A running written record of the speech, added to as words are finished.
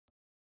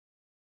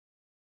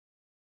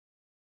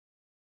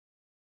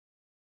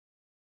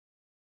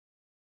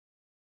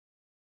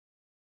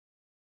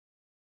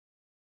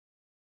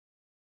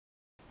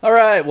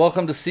Alright,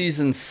 welcome to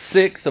season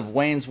 6 of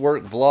Wayne's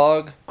Work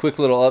Vlog. Quick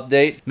little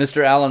update.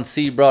 Mr. Alan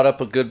C. brought up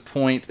a good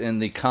point in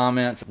the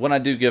comments. When I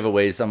do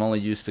giveaways, I'm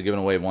only used to giving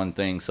away one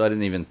thing, so I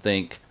didn't even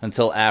think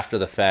until after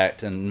the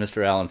fact, and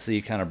Mr. Alan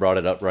C. kind of brought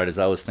it up right as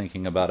I was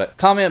thinking about it.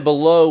 Comment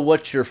below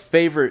what your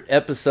favorite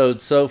episode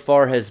so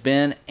far has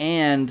been,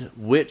 and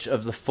which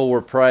of the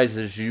 4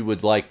 prizes you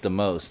would like the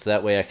most.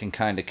 That way I can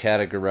kind of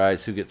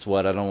categorize who gets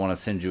what. I don't want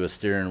to send you a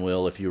steering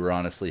wheel if you were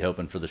honestly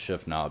hoping for the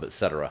shift knob,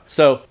 etc.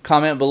 So,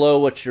 comment below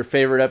what your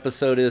favorite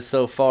episode is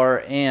so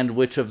far, and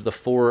which of the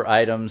 4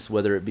 items,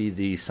 whether it be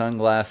the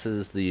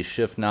sunglasses, the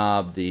shift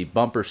knob, the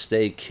bumper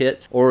stay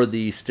kit, or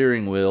the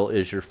steering wheel,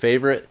 is your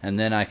favorite, and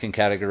then I can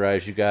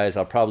categorize you guys.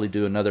 I'll probably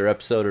do another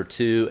episode or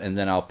 2, and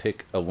then I'll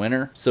pick a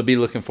winner. So be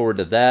looking forward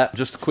to that.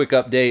 Just a quick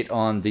update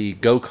on the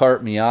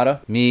GOKART MIATA.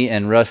 Me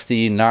and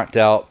Rusty knocked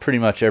out pretty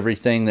much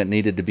everything that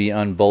needed to be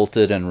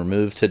unbolted and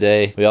removed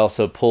today. We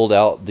also pulled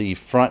out the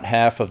front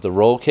half of the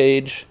roll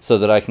cage so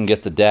that I can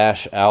get the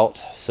dash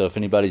out. So if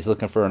anybody's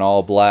looking for an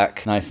all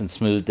black, nice and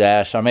smooth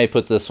dash, I may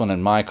put this one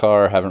in my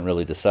car. Haven't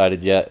really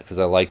decided yet because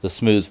I like the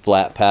smooth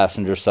flat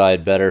passenger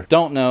side better.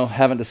 Don't know,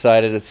 haven't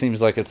decided. It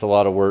seems like it's a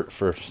lot of work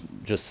for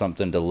just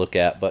something to look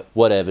at, but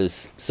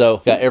whatevers. So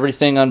got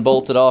everything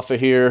unbolted off of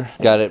here,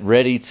 got it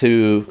ready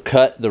to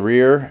cut the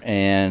rear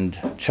and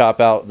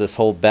chop out this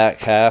whole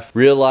back half.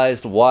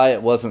 Realized why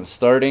it wasn't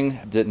starting,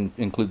 didn't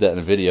include that in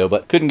the video,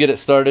 but couldn't get it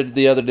started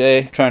the other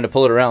day trying to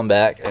pull it around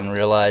back, and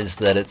realized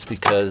that it's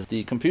because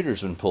the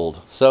computer's been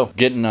pulled. So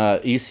getting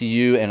a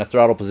ECU and a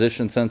throttle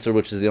position sensor,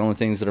 which is the only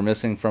things that are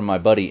missing, from my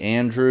buddy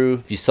Andrew.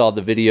 If you saw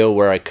the video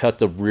where I cut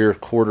the rear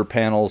quarter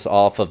panels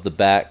off of the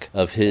back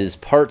of his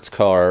parts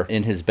car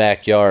in his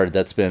backyard,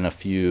 that's been I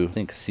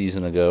think a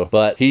season ago,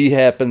 but he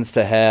happens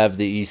to have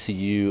the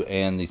ECU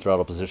and the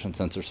throttle position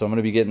sensor, so I'm going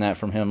to be getting that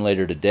from him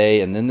later today,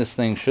 and then this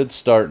thing should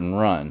start and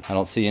run. I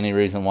don't see any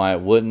reason why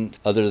it wouldn't.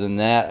 Other than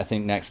that, I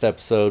think next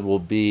episode will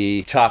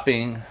be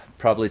chopping.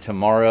 Probably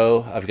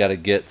tomorrow. I've got to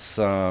get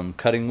some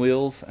cutting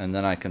wheels and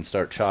then I can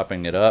start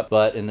chopping it up.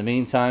 But in the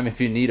meantime,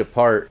 if you need a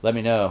part, let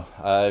me know.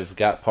 I've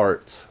got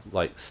parts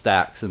like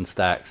stacks and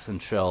stacks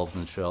and shelves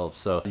and shelves.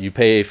 So you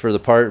pay for the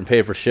part and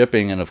pay for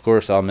shipping, and of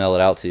course I'll mail it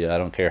out to you. I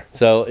don't care.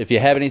 So if you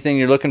have anything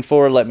you're looking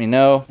for, let me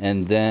know,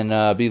 and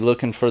then be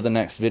looking for the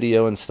next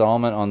video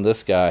installment on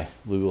this guy.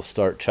 We will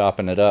start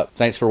chopping it up.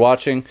 Thanks for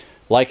watching.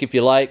 Like if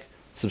you like,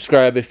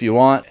 subscribe if you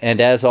want, and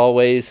as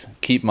always,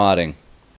 keep modding.